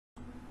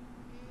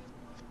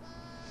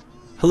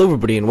Hello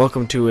everybody and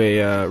welcome to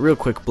a real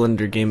quick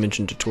Blender game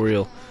engine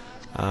tutorial.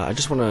 I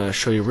just want to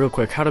show you real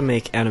quick how to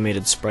make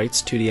animated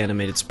sprites, 2D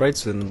animated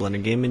sprites within the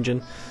Blender game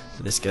engine.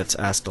 This gets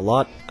asked a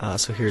lot,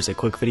 so here's a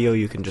quick video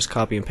you can just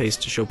copy and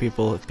paste to show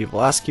people if people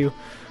ask you,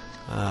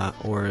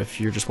 or if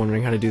you're just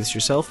wondering how to do this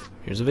yourself,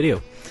 here's a video.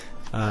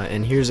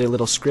 And here's a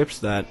little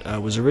script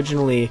that was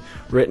originally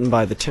written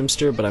by the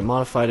Timster, but I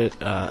modified it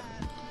a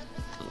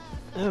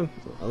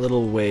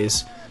little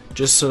ways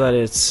just so that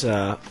it's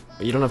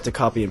you don't have to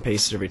copy and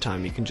paste it every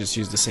time. You can just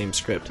use the same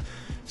script.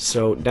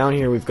 So down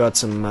here we've got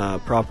some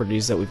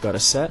properties that we've got to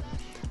set.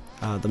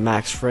 The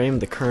max frame,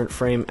 the current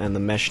frame, and the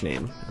mesh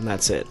name, and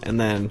that's it. And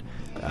then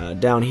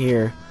down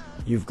here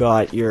you've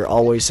got your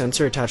always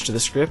sensor attached to the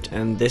script,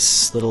 and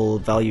this little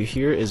value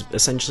here is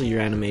essentially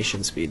your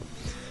animation speed.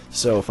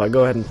 So if I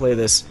go ahead and play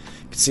this,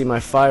 you can see my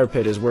fire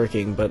pit is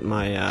working, but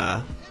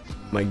my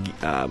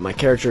my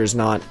character is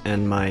not,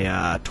 and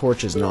my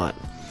torch is not.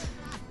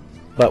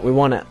 But we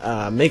want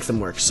to make them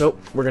work, so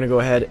we're going to go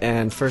ahead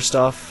and first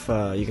off,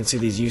 you can see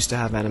these used to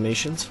have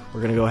animations.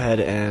 We're going to go ahead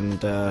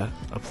and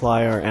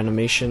apply our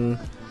animation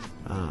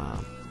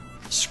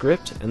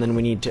script, and then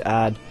we need to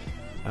add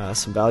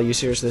some values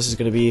here. So this is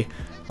going to be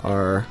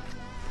our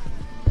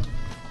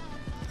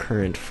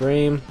current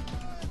frame,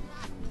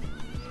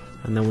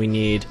 and then we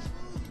need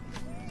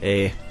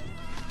a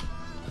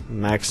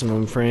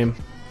maximum frame.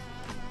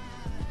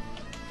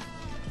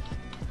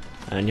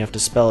 And you have to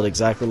spell it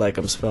exactly like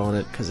I'm spelling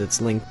it because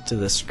it's linked to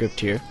the script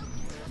here.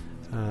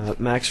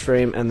 Max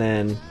frame, and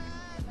then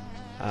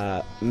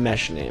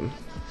mesh name.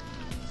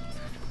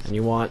 And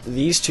you want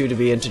these two to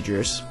be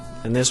integers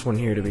and this one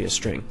here to be a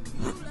string.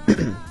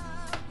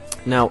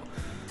 Now,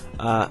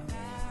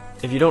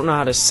 if you don't know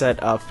how to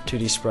set up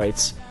 2D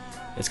sprites,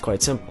 it's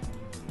quite simple.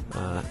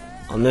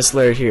 On this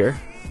layer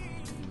here,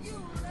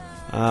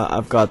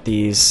 I've got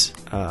these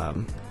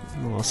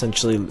well,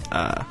 essentially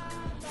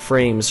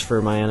frames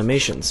for my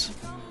animations.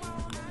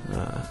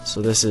 So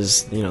this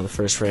is, the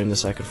first frame, the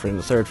second frame,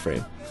 the third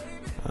frame.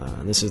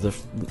 And this is the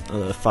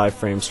 5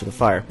 frames for the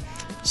fire.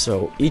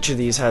 So each of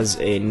these has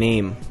a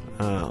name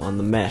on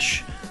the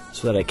mesh,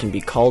 so that it can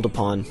be called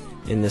upon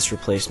in this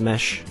replace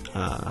mesh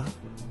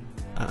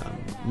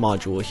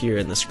module here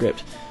in the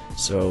script.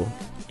 So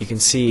you can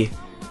see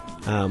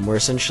we're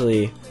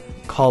essentially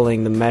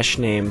calling the mesh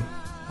name,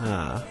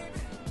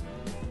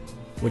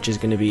 which is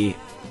going to be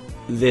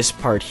this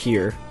part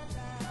here.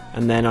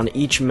 And then on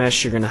each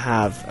mesh you're going to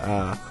have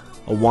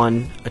a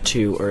 1, a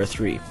 2, or a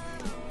 3.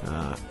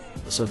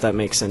 So if that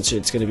makes sense,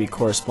 it's going to be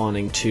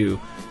corresponding to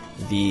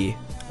the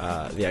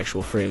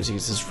actual frames.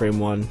 This is frame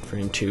 1,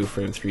 frame 2,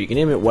 frame 3. You can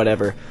name it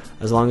whatever,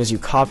 as long as you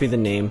copy the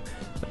name,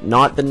 but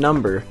not the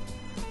number,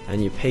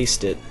 and you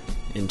paste it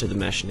into the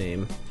mesh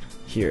name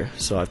here.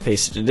 So I've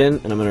pasted it in,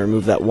 and I'm going to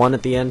remove that 1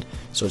 at the end,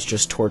 so it's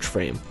just torch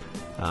frame.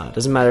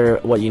 Doesn't matter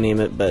what you name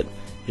it, but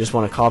you just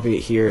want to copy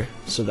it here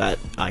so that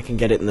I can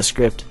get it in the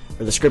script,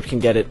 or the script can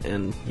get it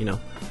and,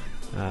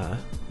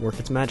 work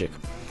its magic.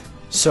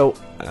 So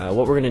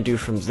what we're going to do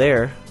from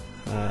there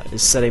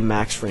is set a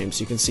max frame. So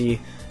you can see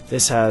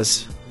this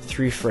has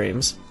 3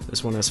 frames,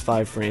 this one has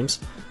 5 frames.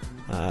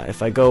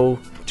 If I go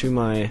to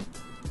my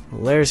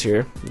layers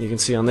here, you can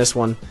see on this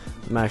one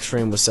the max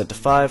frame was set to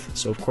 5,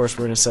 so of course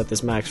we're going to set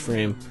this max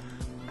frame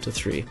to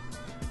 3.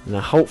 Now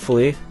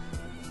hopefully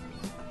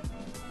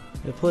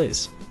it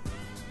plays.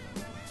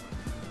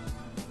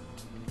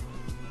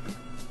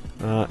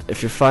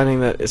 If you're finding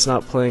that it's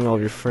not playing all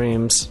of your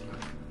frames,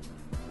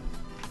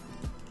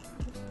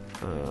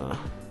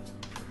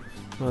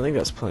 well, I think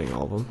that's playing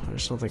all of them. I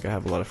just don't think I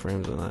have a lot of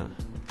frames on that.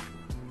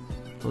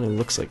 It only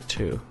looks like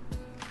 2.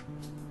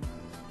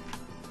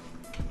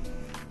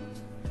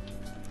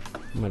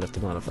 I might have to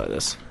modify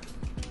this.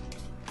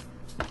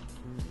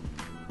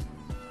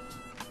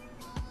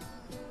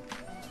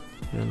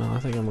 Yeah, no,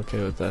 I think I'm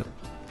okay with that.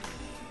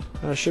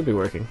 It should be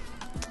working.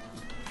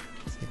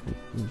 I think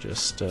I'm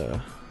just going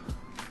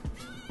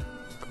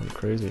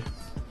crazy.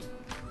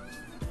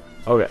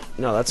 Okay,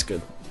 no, that's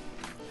good.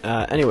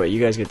 Anyway,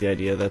 you guys get the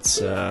idea.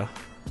 That's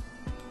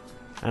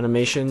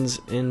animations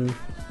in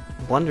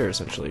Blender,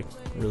 essentially,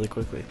 really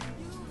quickly.